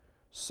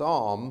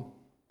Psalm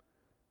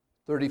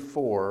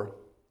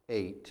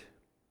 34:8.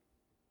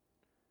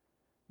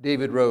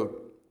 David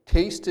wrote,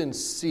 "Taste and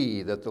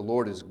see that the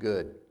Lord is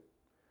good.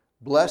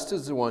 Blessed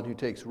is the one who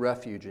takes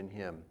refuge in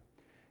him."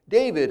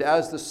 David,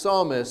 as the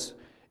psalmist,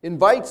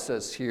 invites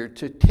us here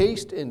to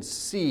taste and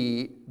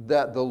see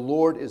that the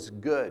Lord is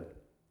good.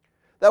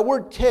 That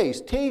word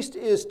taste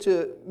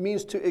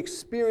means to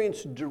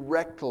experience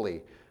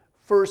directly,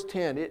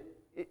 firsthand.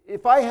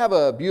 If I have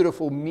a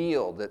beautiful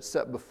meal that's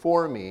set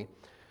before me,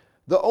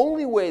 the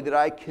only way that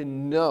I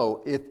can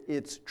know if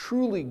it's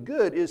truly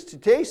good is to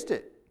taste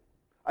it.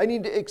 I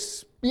need to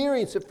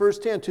experience it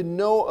firsthand to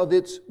know of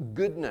its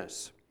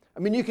goodness. I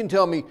mean, you can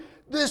tell me,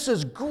 "This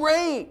is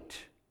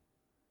great,"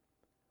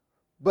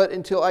 but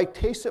until I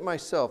taste it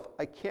myself,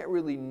 I can't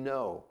really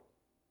know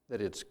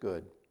that it's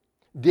good.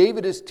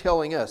 David is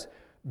telling us,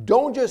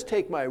 don't just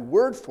take my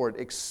word for it,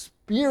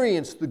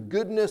 experience the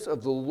goodness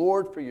of the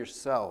Lord for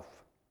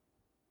yourself.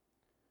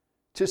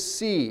 To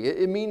see,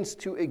 it means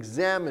to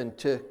examine,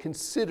 to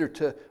consider,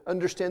 to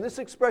understand. This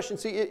expression,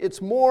 see,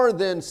 it's more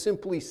than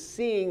simply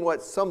seeing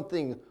what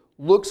something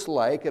looks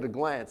like at a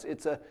glance.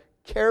 It's a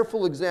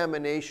careful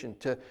examination,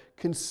 to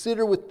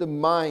consider with the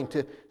mind,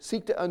 to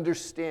seek to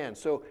understand.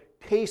 So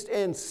taste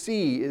and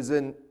see is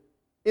an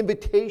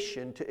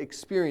invitation to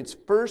experience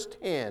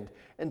firsthand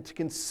and to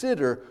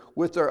consider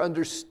with our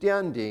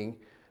understanding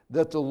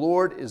that the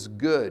Lord is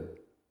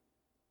good.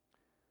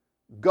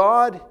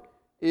 God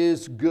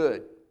is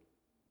good.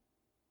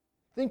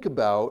 Think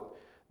about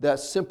that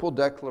simple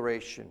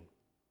declaration.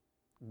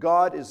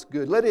 God is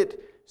good. Let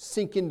it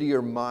sink into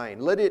your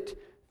mind. Let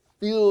it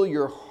fill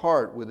your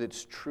heart with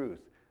its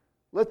truth.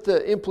 Let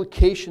the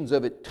implications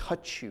of it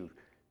touch you,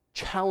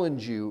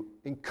 challenge you,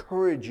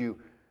 encourage you,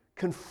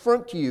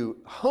 confront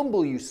you,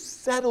 humble you,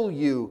 settle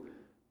you,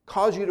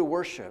 cause you to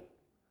worship.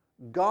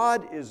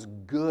 God is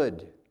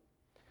good.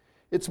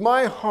 It's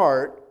my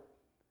heart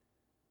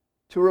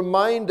to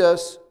remind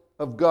us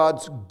of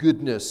God's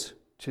goodness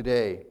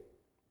today.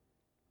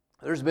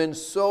 There's been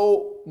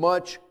so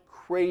much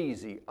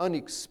crazy,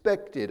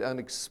 unexpected,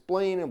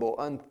 unexplainable,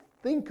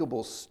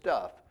 unthinkable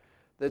stuff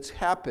that's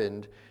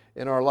happened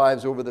in our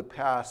lives over the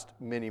past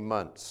many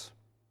months.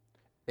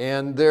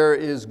 And there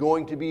is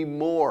going to be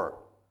more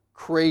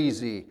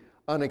crazy,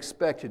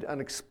 unexpected,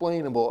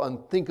 unexplainable,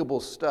 unthinkable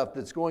stuff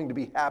that's going to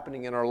be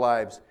happening in our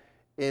lives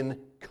in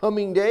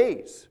coming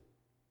days.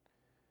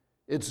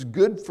 It's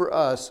good for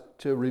us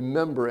to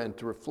remember and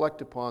to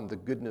reflect upon the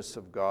goodness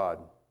of God.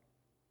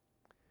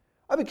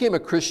 I became a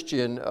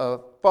Christian, a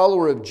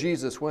follower of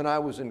Jesus, when I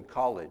was in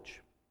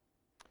college.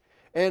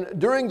 And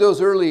during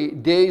those early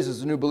days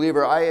as a new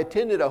believer, I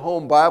attended a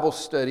home Bible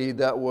study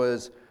that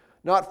was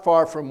not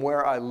far from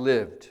where I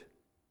lived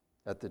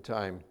at the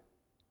time.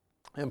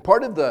 And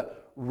part of the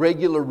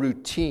regular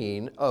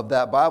routine of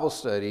that Bible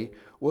study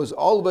was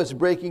all of us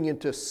breaking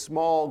into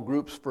small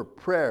groups for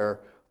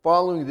prayer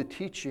following the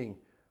teaching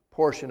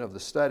portion of the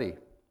study.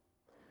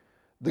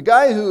 The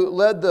guy who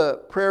led the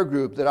prayer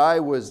group that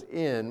I was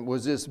in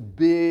was this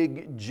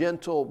big,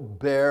 gentle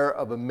bear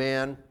of a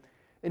man.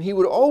 And he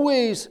would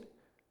always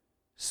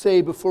say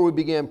before we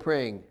began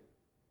praying,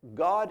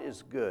 "God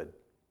is good."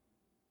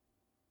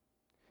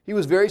 He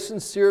was very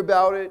sincere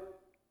about it.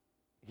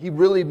 He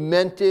really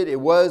meant it. It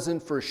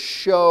wasn't for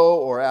show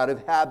or out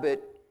of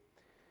habit.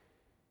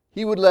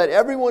 He would let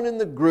everyone in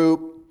the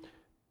group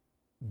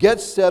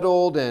get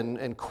settled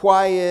and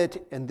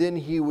quiet, and then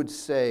he would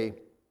say,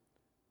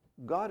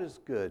 "God is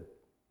good."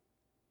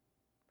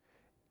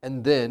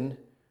 And then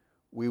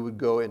we would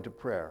go into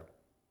prayer.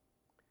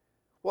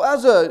 Well,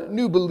 as a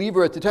new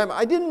believer at the time,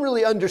 I didn't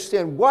really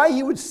understand why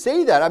he would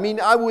say that. I mean,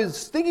 I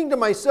was thinking to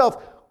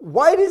myself,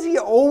 why does he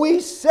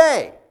always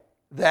say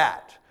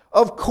that?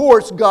 Of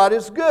course, God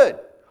is good.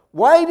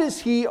 Why does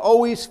he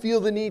always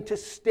feel the need to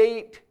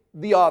state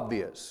the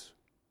obvious?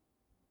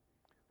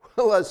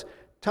 Well, as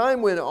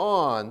time went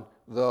on,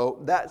 though,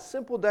 that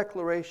simple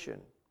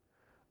declaration,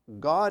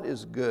 "God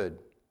is good,"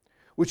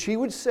 which he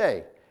would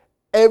say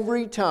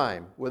every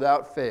time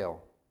without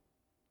fail,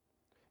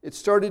 it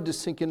started to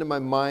sink into my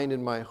mind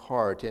and my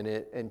heart,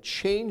 and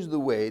changed the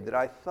way that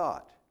I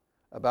thought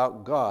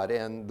about God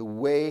and the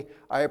way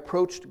I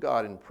approached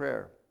God in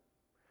prayer.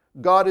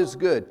 God is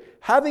good.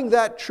 Having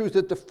that truth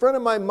at the front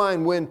of my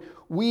mind when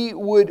we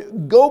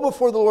would go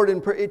before the Lord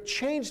in prayer, it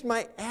changed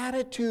my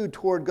attitude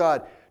toward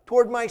God,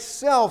 toward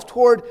myself,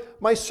 toward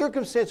my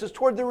circumstances,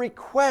 toward the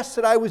requests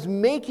that I was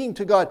making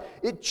to God.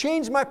 It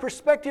changed my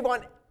perspective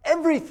on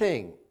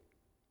everything.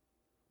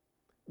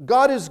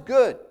 God is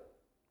good.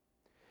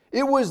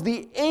 It was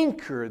the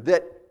anchor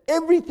that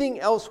everything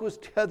else was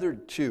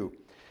tethered to.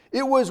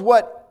 It was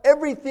what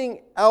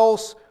everything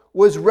else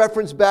was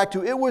referenced back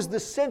to. It was the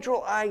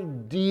central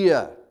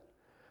idea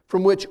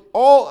from which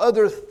all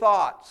other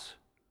thoughts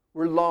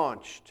were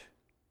launched.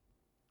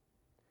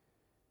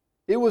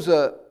 It was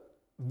a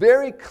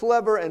very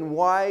clever and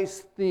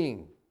wise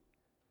thing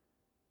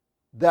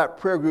that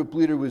prayer group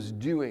leader was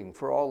doing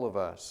for all of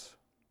us.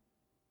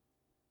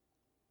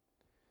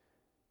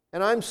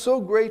 And I'm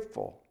so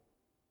grateful.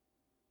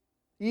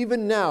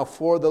 even now,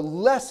 for the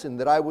lesson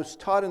that I was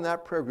taught in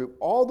that prayer group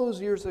all those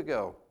years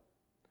ago.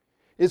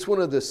 It's one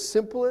of the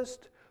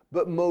simplest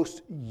but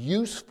most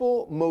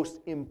useful, most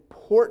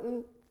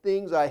important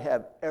things I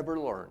have ever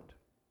learned.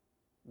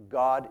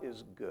 God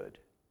is good.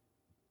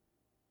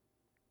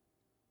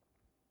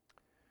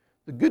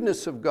 The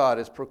goodness of God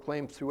is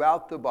proclaimed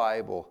throughout the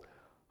Bible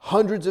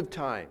hundreds of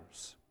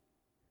times.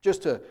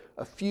 Just a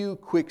few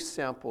quick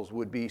samples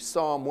would be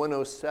Psalm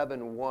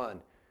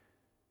 107:1.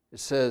 It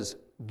says,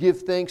 "Give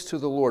thanks to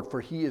the Lord,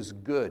 for He is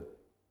good.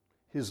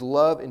 His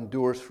love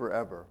endures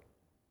forever."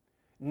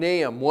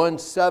 Nahum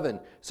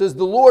 1:7 says,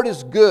 "The Lord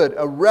is good,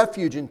 a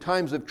refuge in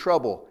times of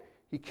trouble.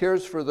 He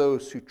cares for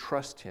those who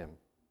trust Him."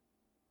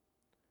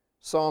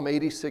 Psalm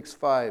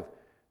 86:5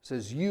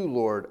 says, "You,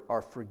 Lord,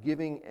 are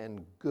forgiving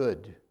and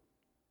good,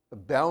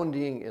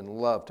 abounding in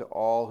love to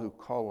all who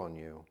call on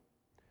you."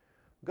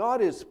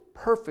 God is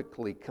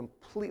perfectly,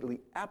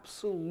 completely,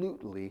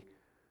 absolutely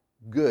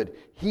good.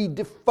 He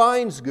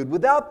defines good.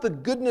 Without the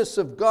goodness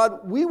of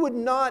God, we would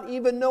not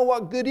even know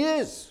what good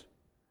is.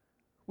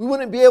 We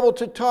wouldn't be able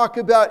to talk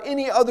about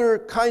any other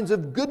kinds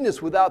of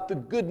goodness without the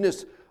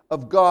goodness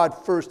of God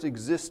first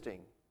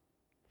existing.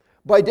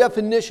 By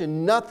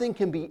definition, nothing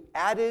can be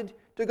added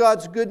to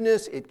God's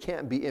goodness. It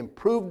can't be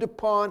improved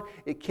upon.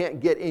 It can't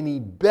get any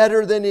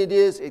better than it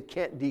is. It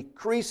can't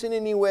decrease in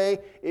any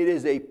way. It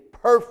is a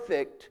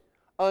perfect,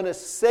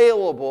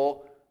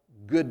 unassailable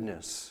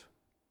goodness.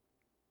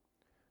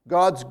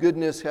 God's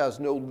goodness has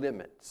no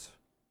limits.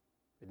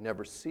 It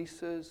never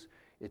ceases.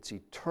 It's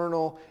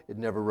eternal. It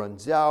never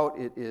runs out.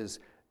 It is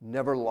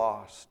never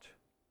lost.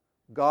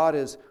 God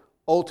is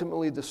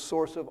ultimately the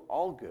source of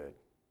all good.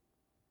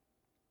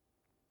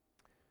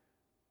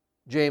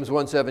 James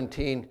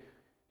 1:17,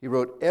 he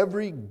wrote,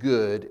 "Every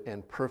good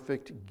and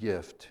perfect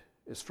gift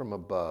is from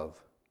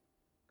above,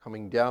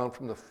 coming down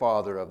from the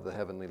Father of the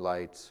heavenly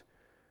lights,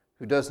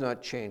 who does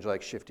not change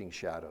like shifting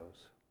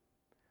shadows."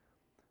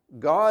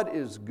 God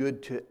is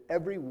good to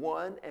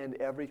everyone and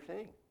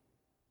everything.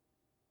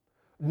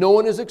 No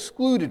one is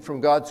excluded from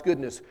God's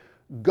goodness.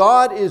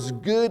 God is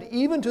good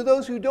even to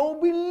those who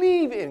don't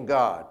believe in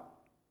God.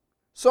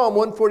 Psalm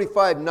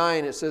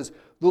 145:9, it says,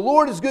 "The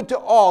Lord is good to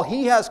all.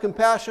 He has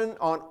compassion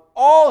on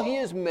all He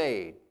has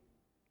made."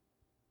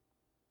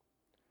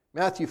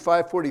 Matthew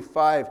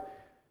 5:45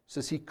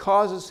 says, "He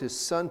causes His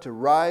sun to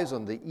rise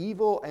on the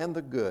evil and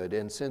the good,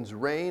 and sends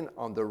rain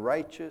on the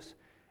righteous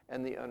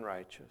and the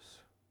unrighteous."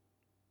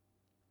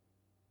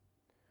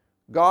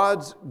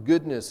 God's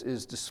goodness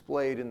is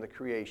displayed in the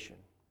creation.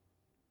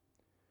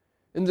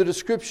 In the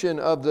description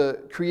of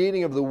the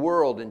creating of the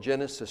world in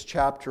Genesis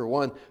chapter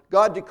 1,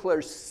 God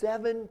declares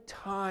 7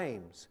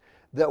 times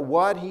that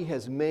what He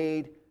has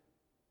made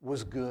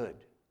was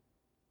good.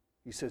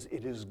 He says,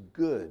 "It is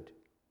good."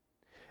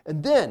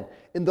 And then,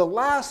 in the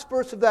last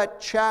verse of that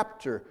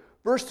chapter,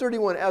 verse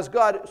 31, as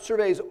God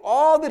surveys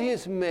all that He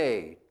has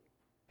made,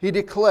 He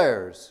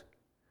declares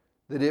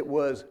that it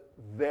was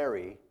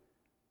very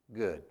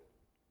good.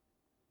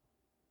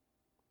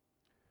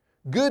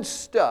 Good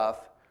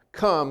stuff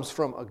comes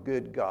from a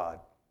good God.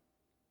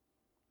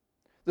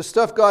 The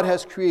stuff God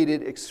has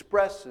created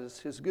expresses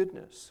His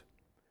goodness.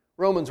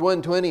 Romans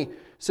 1:20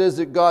 says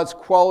that God's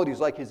qualities,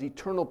 like His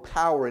eternal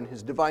power and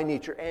His divine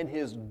nature and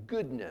His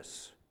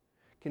goodness,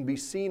 can be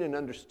seen and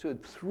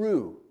understood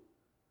through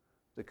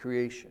the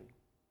creation.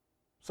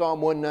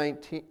 Psalm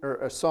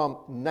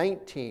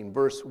 19,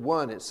 verse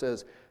 1, it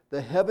says,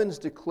 "The heavens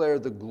declare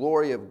the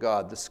glory of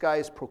God. The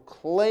skies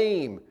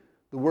proclaim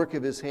the work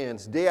of His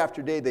hands. Day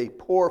after day they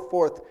pour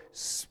forth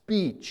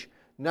speech.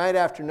 Night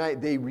after night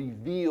they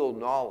reveal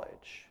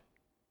knowledge."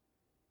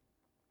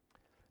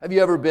 Have you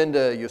ever been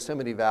to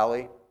Yosemite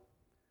Valley?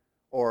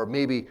 Or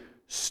maybe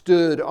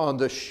stood on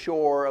the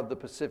shore of the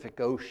Pacific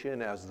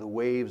Ocean as the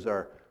waves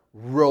are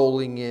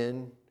rolling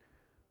in?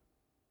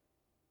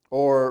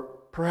 Or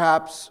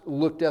perhaps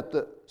looked at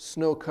the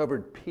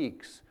snow-covered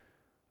peaks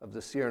of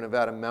the Sierra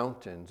Nevada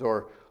mountains?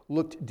 Or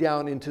looked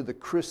down into the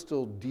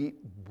crystal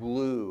deep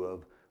blue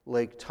of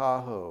Lake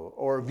Tahoe,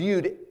 or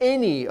viewed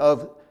any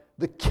of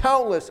the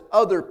countless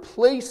other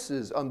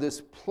places on this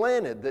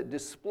planet that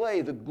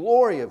display the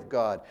glory of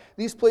God.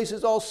 These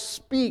places all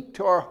speak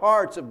to our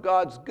hearts of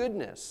God's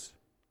goodness.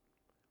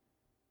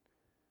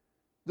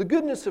 The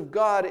goodness of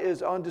God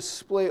is on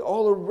display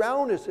all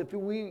around us if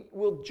we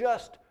will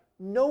just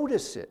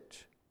notice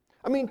it.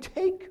 I mean,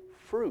 take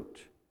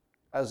fruit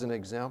as an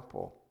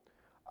example.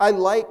 I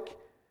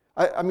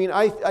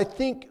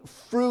think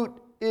fruit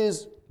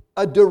is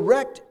a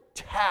direct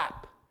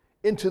tap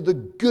into the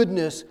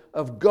goodness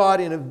of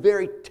God in a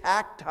very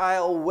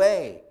tactile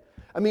way.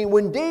 I mean,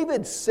 when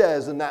David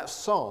says in that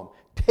psalm,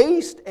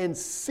 "Taste and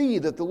see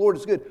that the Lord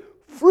is good,"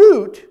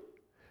 fruit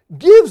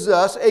gives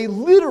us a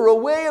literal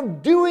way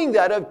of doing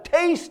that, of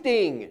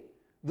tasting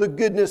the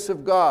goodness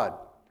of God.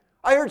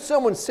 I heard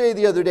someone say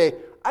the other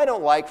day, "I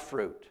don't like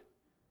fruit."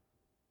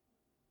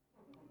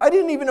 I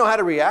didn't even know how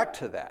to react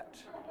to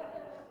that.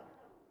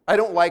 I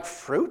don't like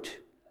fruit?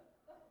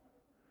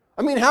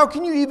 I mean, how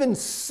can you even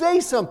say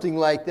something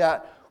like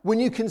that when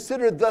you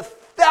consider the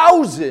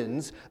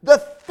thousands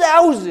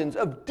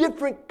of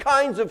different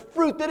kinds of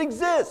fruit that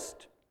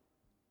exist.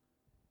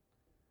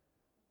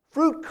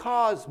 Fruit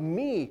caused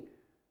me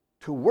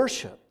to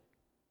worship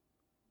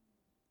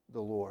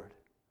the Lord.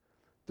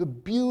 The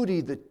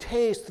beauty, the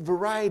taste, the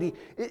variety,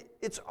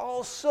 it's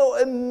all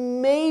so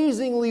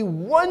amazingly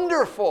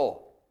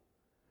wonderful.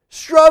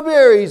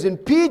 Strawberries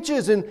and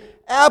peaches and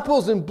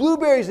apples and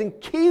blueberries and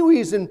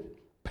kiwis and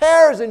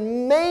pears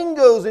and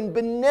mangoes and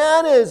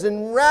bananas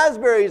and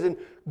raspberries and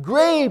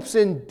grapes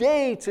and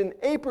dates and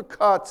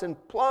apricots and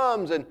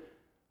plums and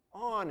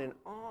on and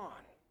on.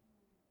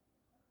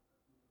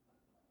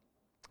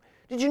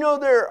 Did you know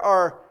there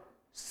are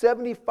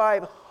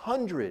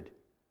 7,500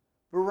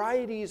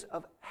 varieties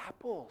of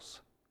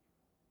apples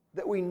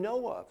that we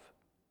know of?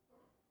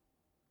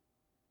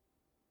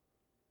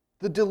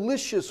 The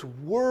delicious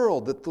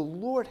world that the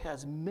Lord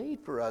has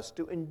made for us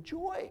to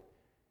enjoy.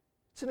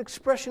 It's an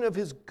expression of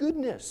His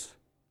goodness.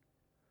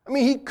 I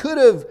mean, He could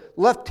have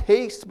left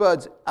taste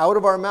buds out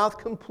of our mouth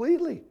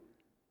completely.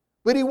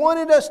 But He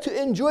wanted us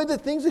to enjoy the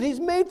things that He's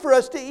made for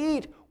us to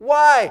eat.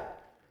 Why?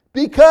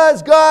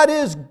 Because God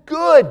is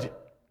good.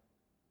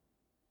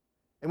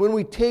 And when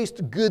we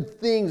taste good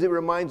things, it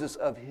reminds us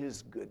of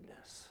His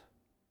goodness.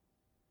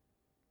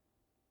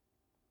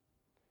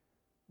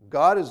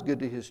 God is good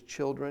to His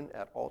children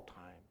at all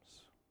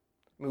times.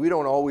 I mean, we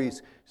don't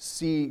always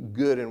see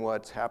good in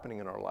what's happening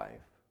in our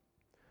life.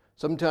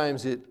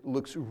 Sometimes it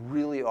looks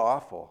really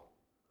awful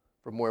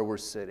from where we're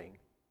sitting.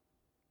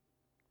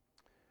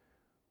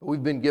 But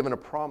we've been given a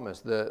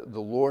promise that the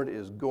Lord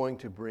is going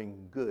to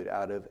bring good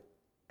out of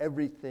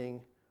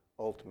everything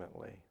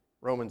ultimately.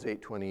 Romans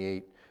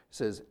 8:28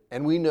 says,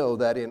 "And we know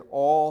that in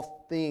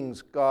all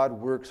things God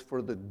works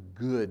for the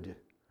good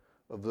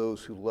of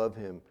those who love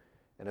Him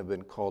and have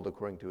been called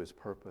according to His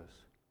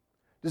purpose."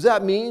 Does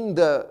that mean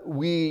that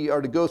we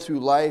are to go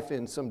through life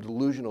in some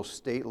delusional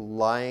state,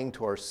 lying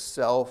to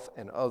ourselves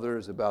and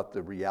others about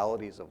the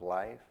realities of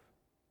life?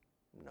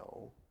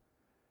 No.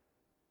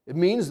 It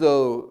means,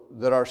 though,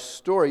 that our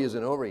story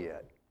isn't over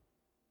yet.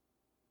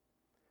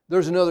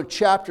 There's another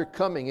chapter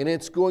coming, and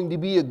it's going to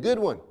be a good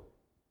one.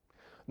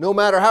 No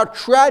matter how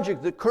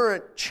tragic the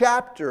current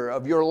chapter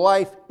of your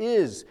life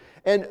is,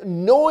 and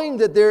knowing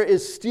that there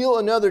is still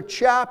another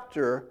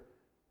chapter,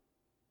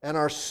 and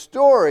our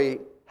story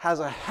has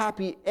a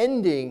happy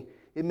ending,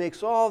 it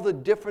makes all the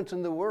difference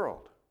in the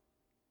world.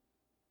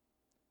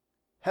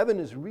 Heaven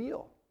is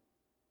real.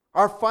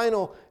 Our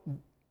final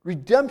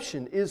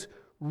redemption is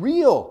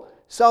real.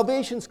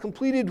 Salvation's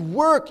completed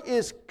work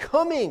is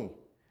coming.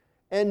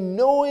 And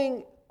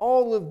knowing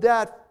all of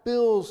that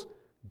fills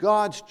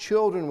God's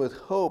children with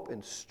hope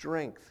and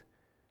strength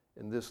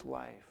in this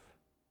life.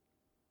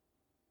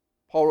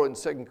 Paul wrote in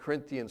 2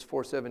 Corinthians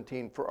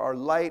 4:17, "For our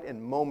light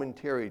and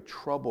momentary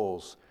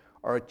troubles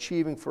are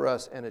achieving for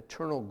us an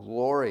eternal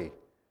glory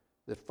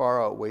that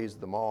far outweighs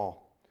them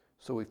all.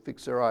 So we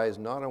fix our eyes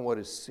not on what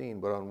is seen,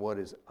 but on what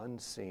is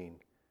unseen,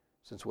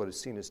 since what is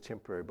seen is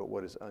temporary, but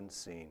what is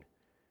unseen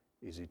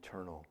is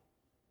eternal."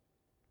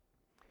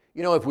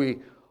 You know, if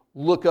we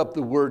look up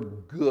the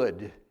word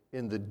good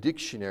in the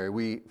dictionary,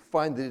 we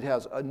find that it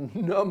has a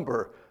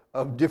number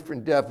of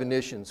different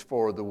definitions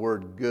for the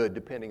word good,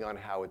 depending on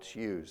how it's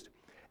used.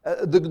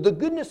 The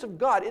goodness of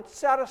God, it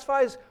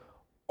satisfies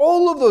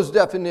all of those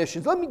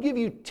definitions. Let me give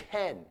you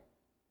 10.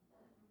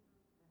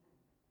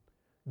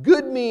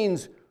 Good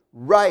means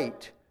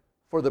right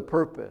for the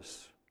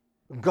purpose.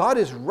 God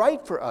is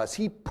right for us.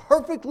 He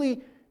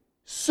perfectly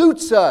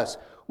suits us.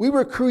 We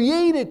were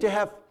created to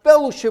have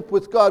fellowship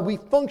with God. We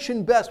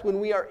function best when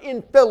we are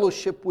in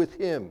fellowship with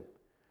Him.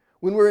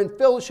 When we're in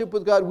fellowship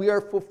with God, we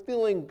are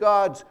fulfilling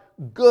God's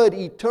good,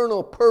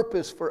 eternal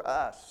purpose for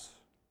us.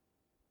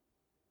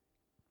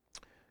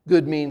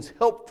 Good means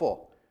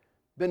helpful,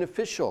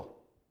 beneficial.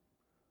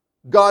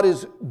 God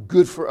is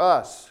good for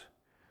us.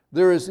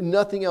 There is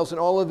nothing else in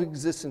all of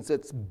existence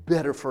that's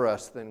better for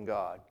us than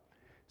God.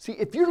 See,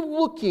 if you're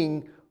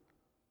looking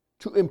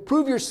to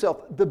improve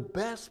yourself, the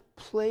best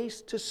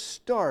place to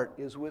start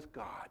is with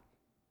God.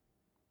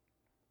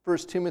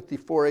 1 Timothy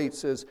 4:8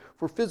 says,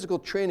 "For physical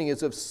training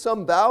is of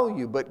some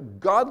value, but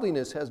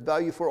godliness has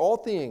value for all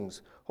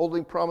things,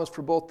 holding promise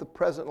for both the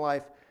present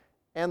life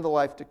and the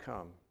life to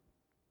come."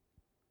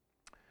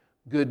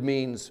 Good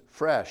means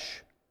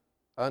fresh,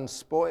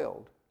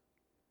 unspoiled.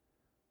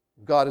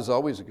 God is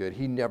always good.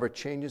 He never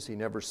changes. He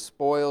never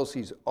spoils.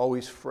 He's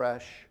always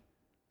fresh.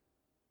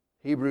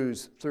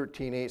 Hebrews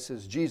 13:8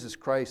 says, "Jesus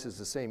Christ is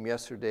the same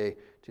yesterday,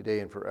 today,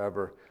 and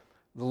forever."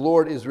 The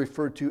Lord is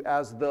referred to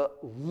as the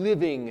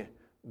living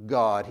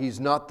God. He's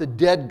not the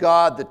dead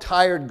God, the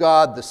tired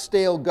God, the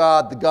stale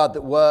God, the God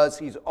that was.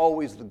 He's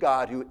always the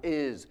God who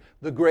is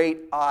the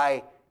great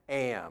I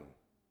am.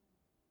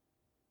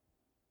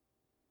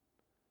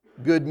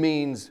 Good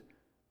means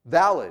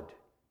valid,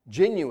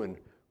 genuine,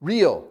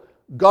 real.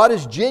 God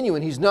is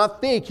genuine. He's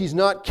not fake. He's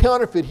not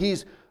counterfeit.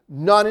 He's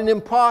not an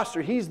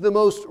imposter. He's the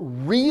most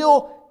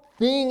real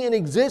thing in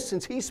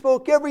existence. He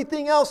spoke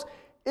everything else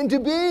into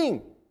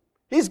being.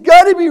 He's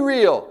got to be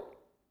real.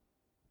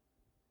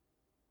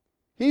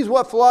 He's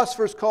what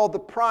philosophers call the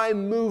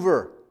prime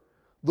mover,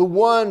 the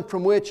one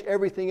from which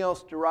everything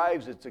else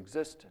derives its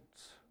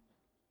existence.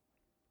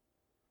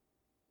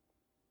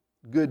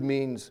 Good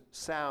means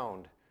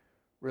sound,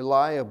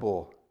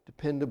 reliable,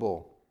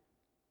 dependable.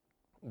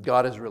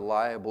 God is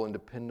reliable and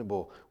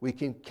dependable. We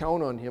can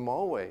count on Him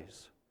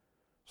always.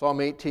 Psalm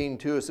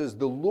 18:2, it says,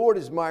 "The Lord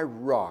is my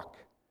rock,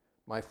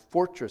 my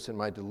fortress and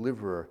my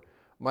deliverer.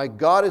 My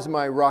God is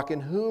my rock in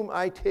whom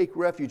I take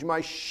refuge,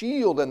 my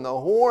shield and the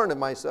horn of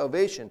my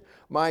salvation,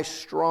 my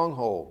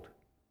stronghold."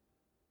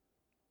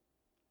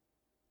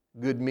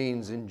 Good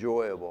means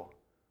enjoyable.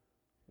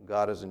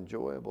 God is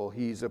enjoyable.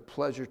 He's a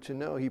pleasure to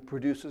know. He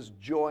produces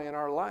joy in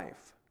our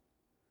life.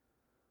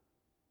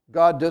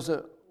 God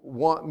doesn't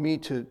want me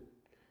to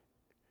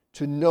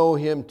know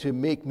Him to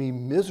make me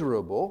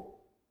miserable.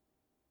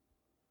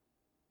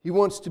 He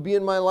wants to be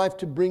in my life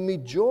to bring me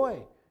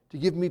joy, to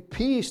give me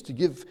peace, to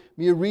give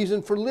me a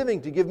reason for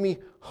living, to give me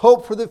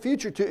hope for the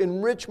future, to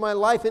enrich my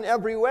life in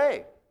every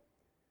way.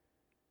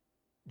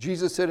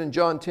 Jesus said in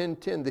John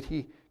 10:10 that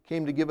He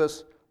came to give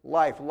us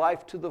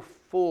life to the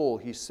full,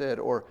 He said,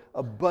 or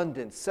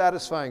abundant,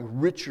 satisfying,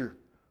 richer,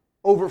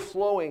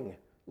 overflowing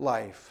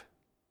life.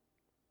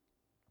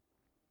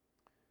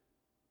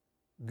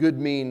 Good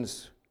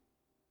means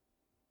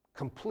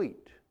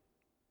complete.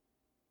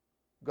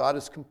 God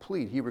is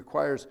complete. He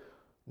requires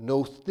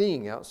no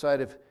thing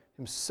outside of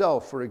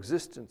Himself for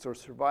existence or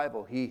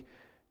survival. He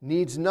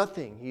needs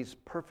nothing. He's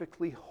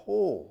perfectly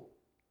whole.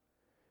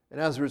 And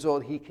as a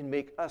result, He can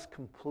make us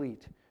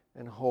complete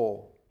and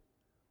whole.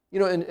 You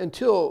know,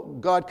 until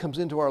God comes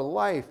into our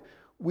life,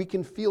 we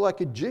can feel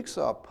like a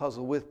jigsaw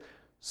puzzle with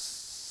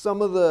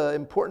some of the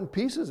important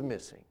pieces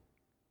missing.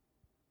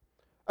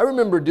 I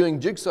remember doing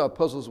jigsaw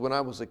puzzles when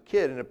I was a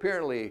kid, and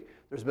apparently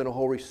there's been a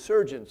whole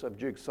resurgence of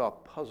jigsaw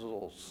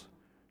puzzles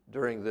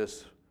during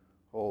this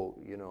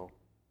whole,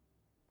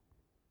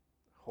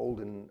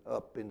 holding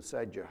up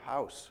inside your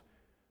house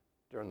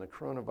during the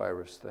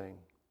coronavirus thing.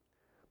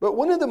 But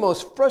one of the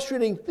most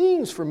frustrating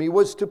things for me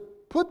was to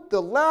put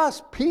the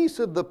last piece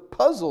of the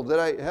puzzle that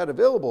I had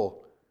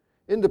available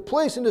into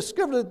place and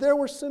discovered that there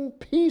were some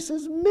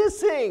pieces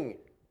missing.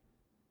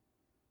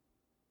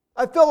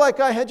 I felt like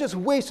I had just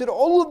wasted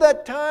all of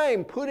that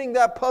time putting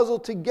that puzzle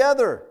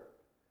together.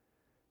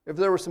 If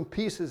there were some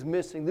pieces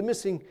missing, the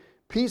missing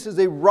pieces,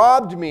 they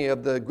robbed me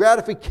of the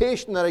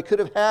gratification that I could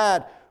have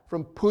had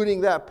from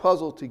putting that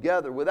puzzle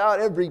together. Without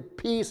every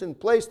piece in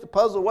place, the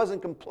puzzle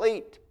wasn't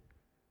complete.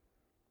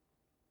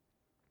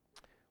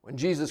 When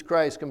Jesus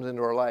Christ comes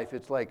into our life,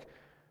 it's like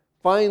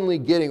finally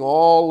getting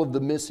all of the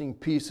missing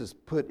pieces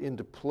put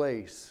into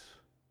place.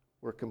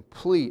 We're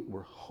complete.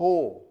 We're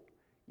whole.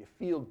 You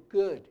feel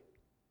good.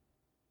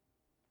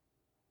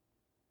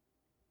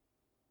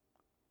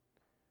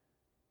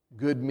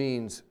 Good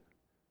means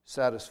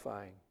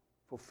satisfying,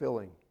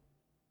 fulfilling.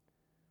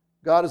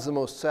 God is the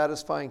most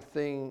satisfying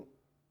thing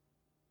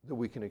that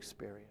we can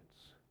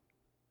experience.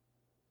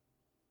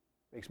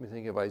 Makes me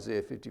think of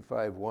Isaiah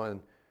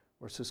 55:1.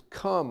 Where it says,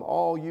 "Come,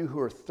 all you who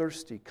are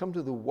thirsty, come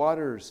to the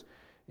waters,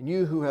 and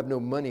you who have no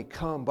money,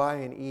 come buy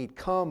and eat.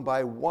 Come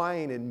buy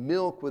wine and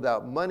milk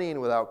without money and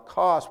without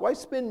cost." Why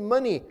spend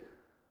money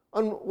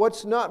on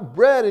what's not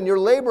bread and your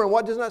labor and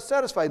what does not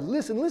satisfy?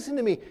 Listen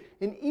to me,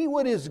 and eat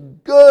what is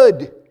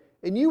good,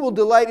 and you will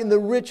delight in the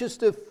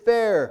richest of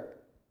fare.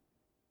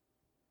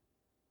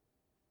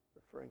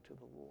 Referring to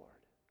the Lord.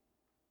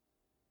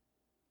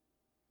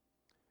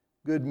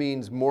 Good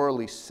means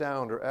morally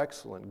sound or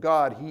excellent.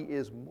 God, He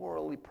is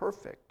morally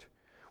perfect.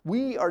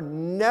 We are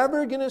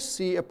never going to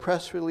see a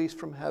press release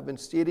from heaven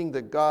stating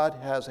that God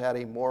has had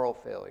a moral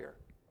failure.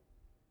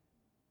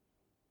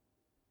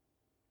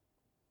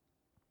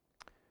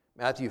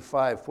 Matthew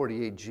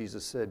 5:48,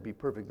 Jesus said, "Be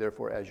perfect,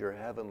 therefore, as your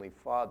heavenly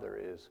Father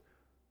is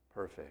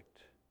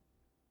perfect."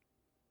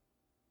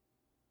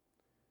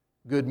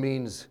 Good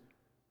means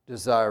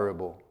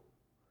desirable.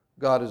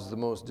 God is the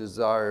most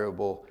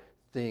desirable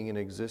thing in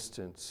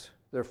existence.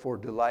 Therefore,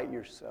 delight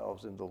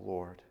yourselves in the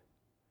Lord.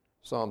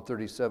 Psalm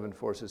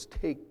 37:4 says,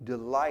 "Take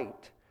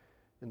delight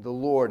in the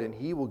Lord, and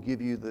He will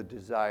give you the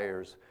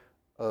desires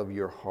of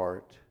your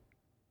heart."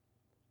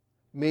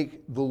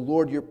 Make the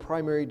Lord your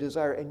primary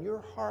desire, and your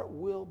heart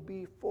will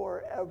be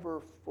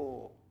forever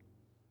full.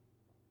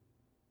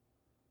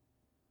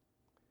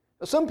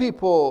 Now, some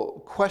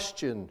people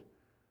question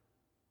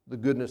the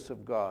goodness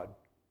of God.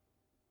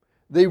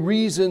 They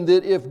reason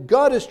that if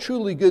God is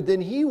truly good,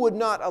 then He would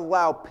not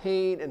allow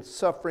pain and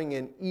suffering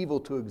and evil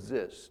to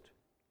exist.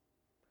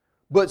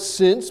 But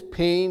since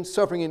pain,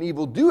 suffering, and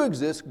evil do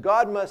exist,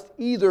 God must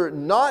either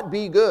not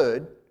be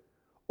good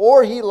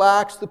or He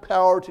lacks the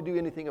power to do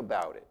anything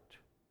about it.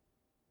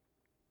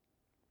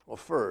 Well,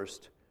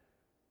 first,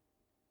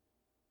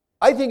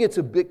 I think it's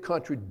a bit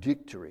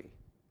contradictory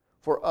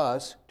for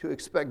us to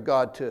expect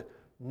God to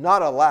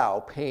not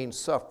allow pain,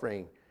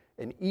 suffering,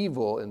 and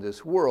evil in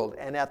this world,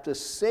 and at the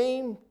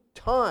same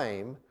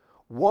time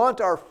want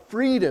our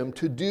freedom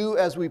to do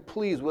as we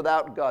please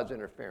without God's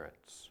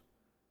interference.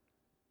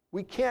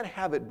 We can't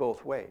have it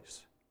both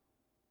ways.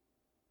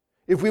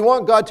 If we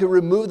want God to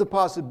remove the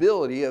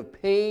possibility of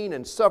pain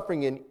and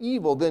suffering and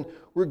evil, then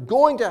we're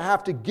going to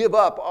have to give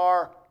up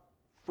our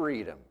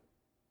freedom.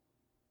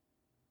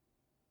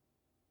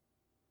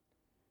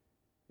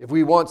 If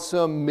we want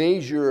some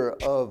measure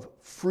of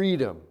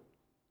freedom,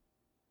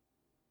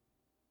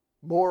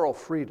 moral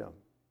freedom,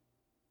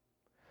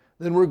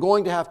 then we're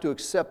going to have to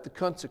accept the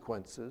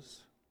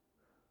consequences,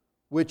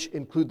 which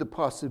include the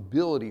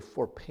possibility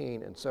for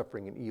pain and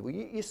suffering and evil.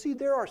 You see,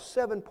 there are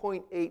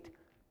 7.8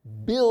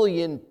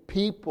 billion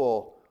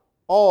people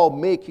all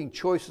making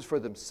choices for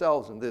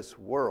themselves in this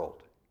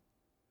world.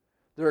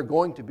 There are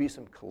going to be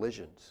some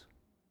collisions,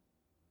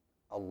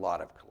 a lot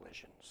of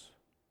collisions.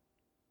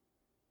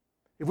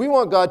 If we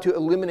want God to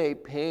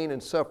eliminate pain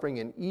and suffering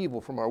and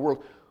evil from our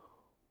world,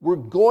 we're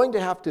going to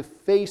have to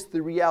face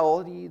the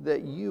reality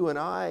that you and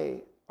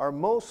I are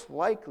most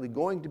likely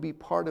going to be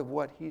part of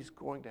what He's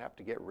going to have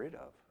to get rid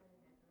of.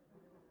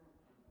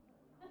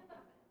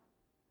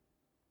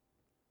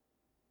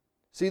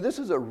 See, this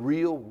is a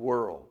real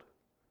world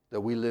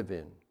that we live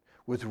in,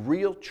 with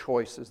real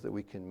choices that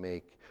we can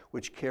make,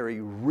 which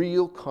carry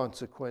real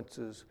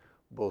consequences,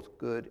 both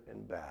good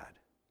and bad.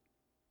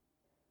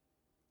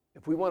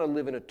 If we want to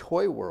live in a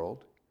toy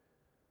world,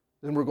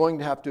 then we're going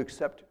to have to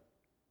accept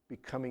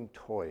becoming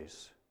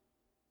toys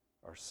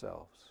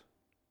ourselves.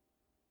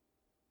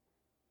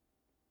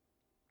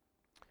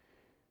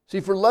 See,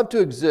 for love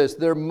to exist,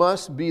 there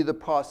must be the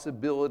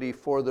possibility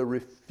for the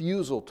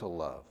refusal to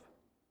love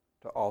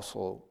to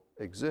also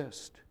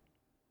exist.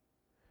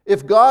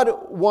 If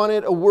God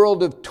wanted a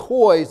world of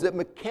toys that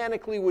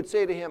mechanically would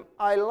say to Him,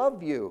 "I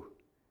love you,"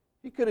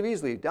 He could have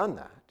easily done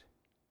that.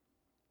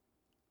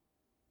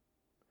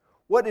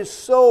 What is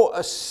so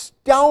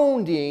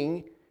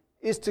astounding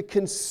is to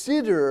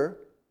consider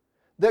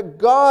that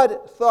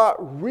God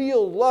thought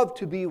real love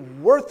to be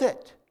worth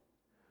it.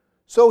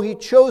 So He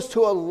chose to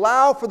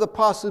allow for the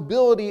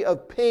possibility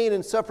of pain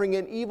and suffering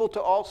and evil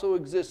to also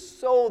exist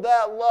so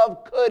that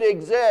love could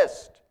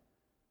exist.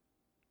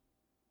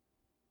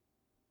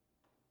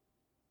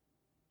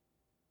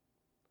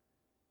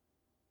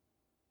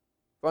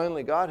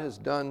 Finally, God has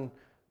done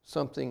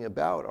something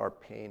about our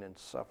pain and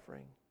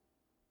suffering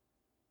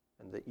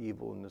and the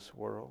evil in this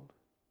world.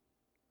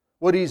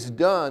 What He's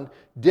done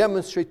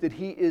demonstrates that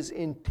He is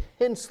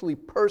intensely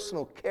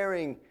personal,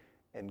 caring,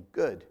 and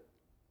good.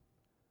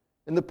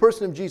 In the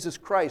person of Jesus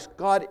Christ,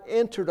 God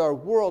entered our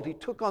world. He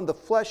took on the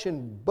flesh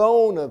and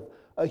bone of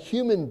a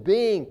human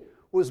being,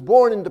 was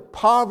born into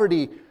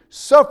poverty,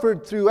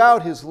 suffered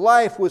throughout His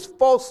life, was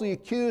falsely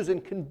accused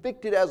and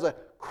convicted as a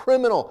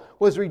criminal,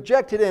 was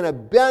rejected and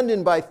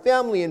abandoned by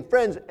family and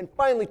friends, and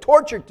finally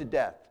tortured to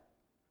death.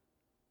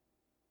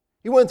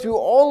 He went through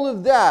all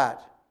of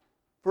that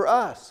for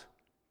us,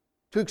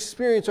 to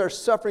experience our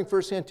suffering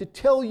firsthand, to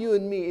tell you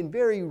and me in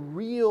very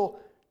real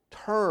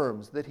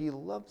terms that He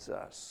loves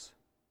us,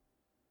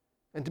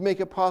 and to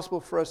make it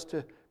possible for us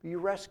to be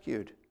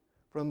rescued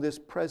from this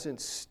present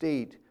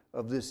state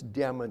of this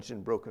damaged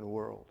and broken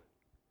world.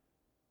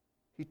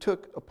 He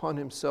took upon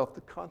Himself the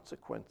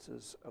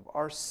consequences of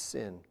our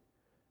sin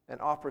and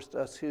offers to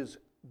us His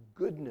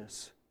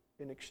goodness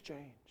in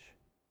exchange.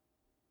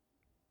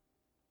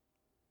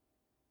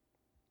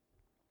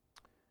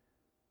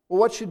 Well,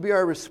 what should be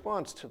our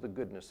response to the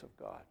goodness of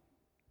God?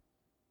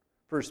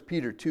 1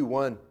 Peter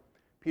 2:1,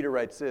 Peter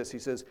writes this. He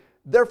says,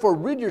 "Therefore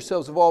rid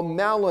yourselves of all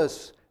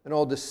malice and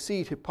all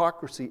deceit,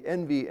 hypocrisy,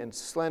 envy, and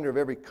slander of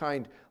every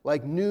kind.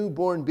 Like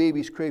newborn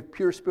babies, crave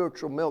pure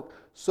spiritual milk,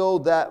 so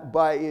that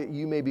by it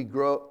you may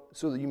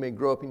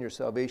grow up in your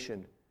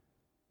salvation,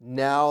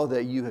 now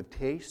that you have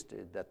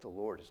tasted that the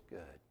Lord is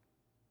good."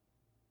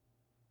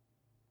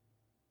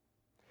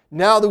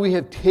 Now that we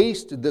have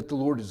tasted that the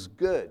Lord is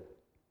good,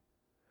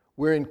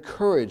 we're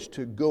encouraged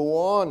to go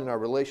on in our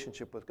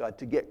relationship with God,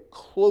 to get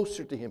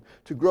closer to Him,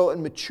 to grow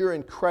and mature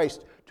in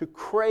Christ, to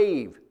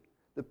crave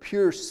the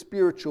pure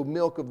spiritual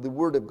milk of the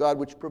Word of God,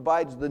 which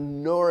provides the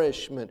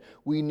nourishment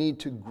we need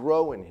to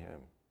grow in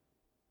Him.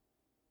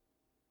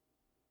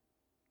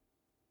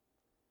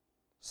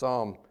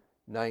 Psalm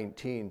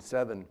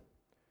 19:7,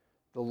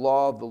 "The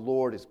law of the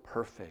Lord is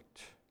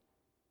perfect,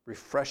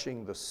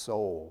 refreshing the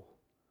soul.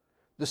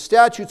 The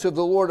statutes of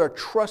the Lord are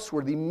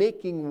trustworthy,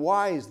 making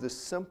wise the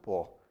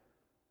simple.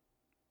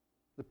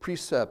 The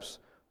precepts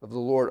of the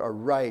Lord are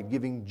right,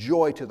 giving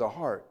joy to the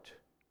heart.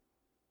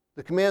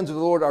 The commands of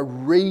the Lord are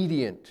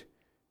radiant,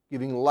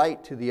 giving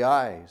light to the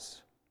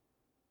eyes.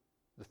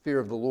 The fear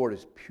of the Lord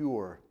is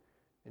pure,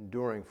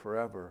 enduring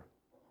forever.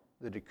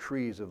 The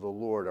decrees of the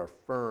Lord are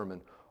firm,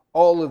 and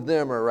all of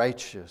them are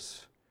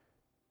righteous.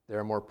 They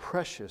are more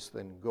precious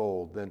than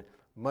gold, than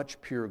much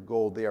pure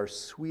gold. They are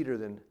sweeter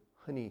than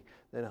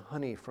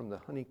honey from the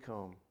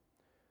honeycomb.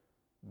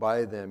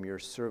 By them your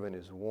servant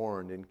is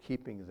warned. In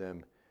keeping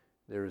them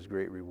there is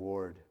great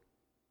reward."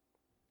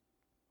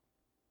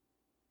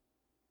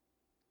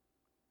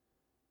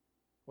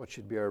 What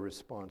should be our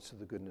response to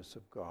the goodness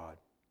of God?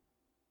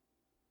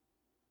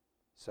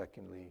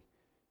 Secondly,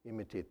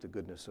 imitate the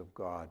goodness of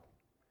God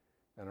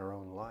in our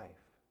own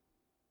life,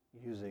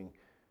 using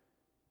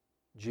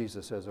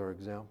Jesus as our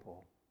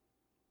example.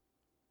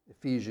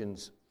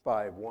 Ephesians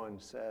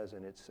 5:1 says,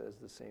 and it says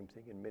the same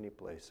thing in many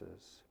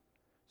places,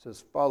 it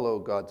says, follow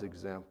God's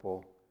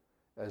example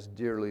as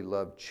dearly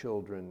loved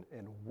children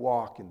and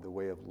walk in the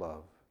way of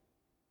love,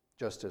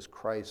 just as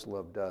Christ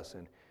loved us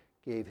and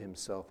gave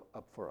himself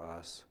up for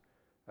us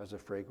as a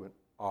fragrant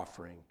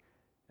offering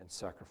and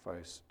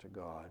sacrifice to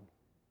God.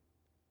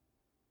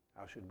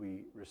 How should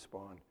we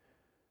respond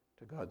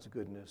to God's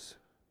goodness?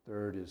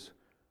 Third is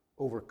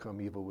overcome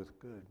evil with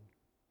good.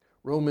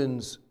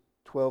 Romans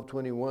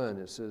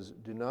 12:21, it says,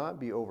 do not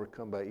be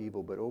overcome by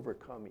evil, but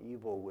overcome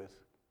evil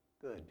with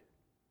good.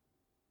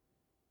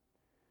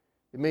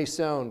 It may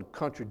sound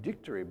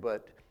contradictory,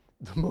 but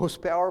the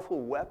most powerful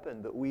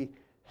weapon that we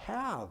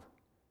have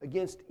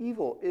against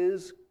evil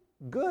is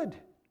good.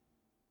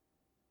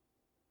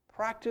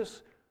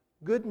 Practice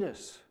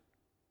goodness.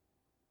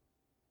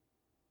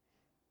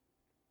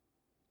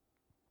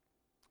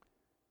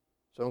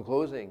 So in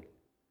closing,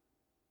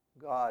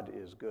 God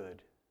is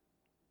good.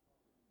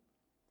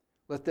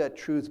 Let that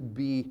truth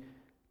be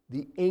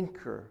the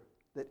anchor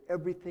that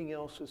everything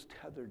else is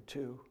tethered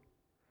to.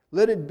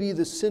 Let it be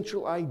the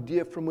central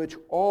idea from which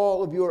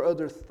all of your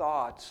other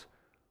thoughts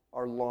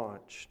are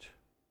launched.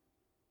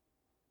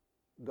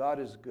 God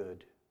is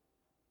good.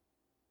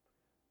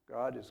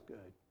 God is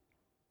good.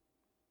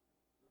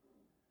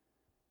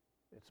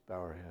 Let's bow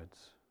our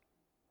heads.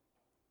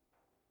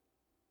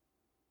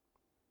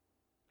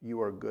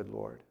 You are good,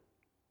 Lord.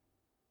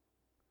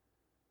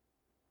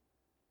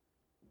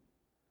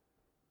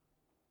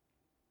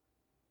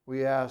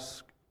 We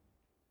ask,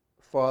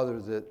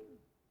 Father,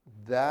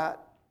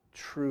 that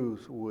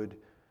truth would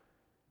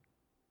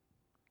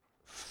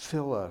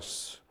fill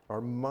us,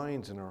 our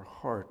minds and our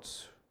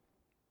hearts,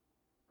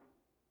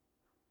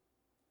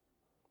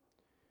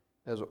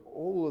 as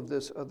all of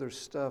this other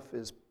stuff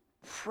is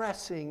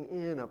pressing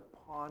in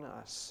upon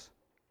us.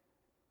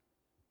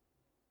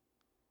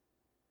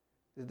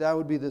 That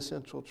would be the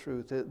central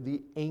truth,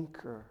 the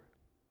anchor,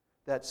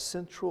 that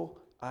central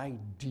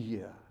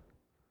idea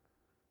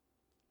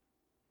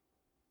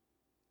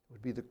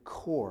would be the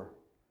core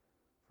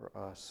for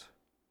us.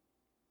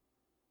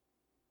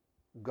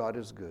 God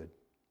is good.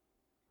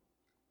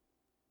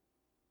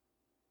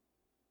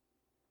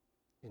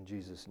 In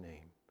Jesus'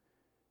 name.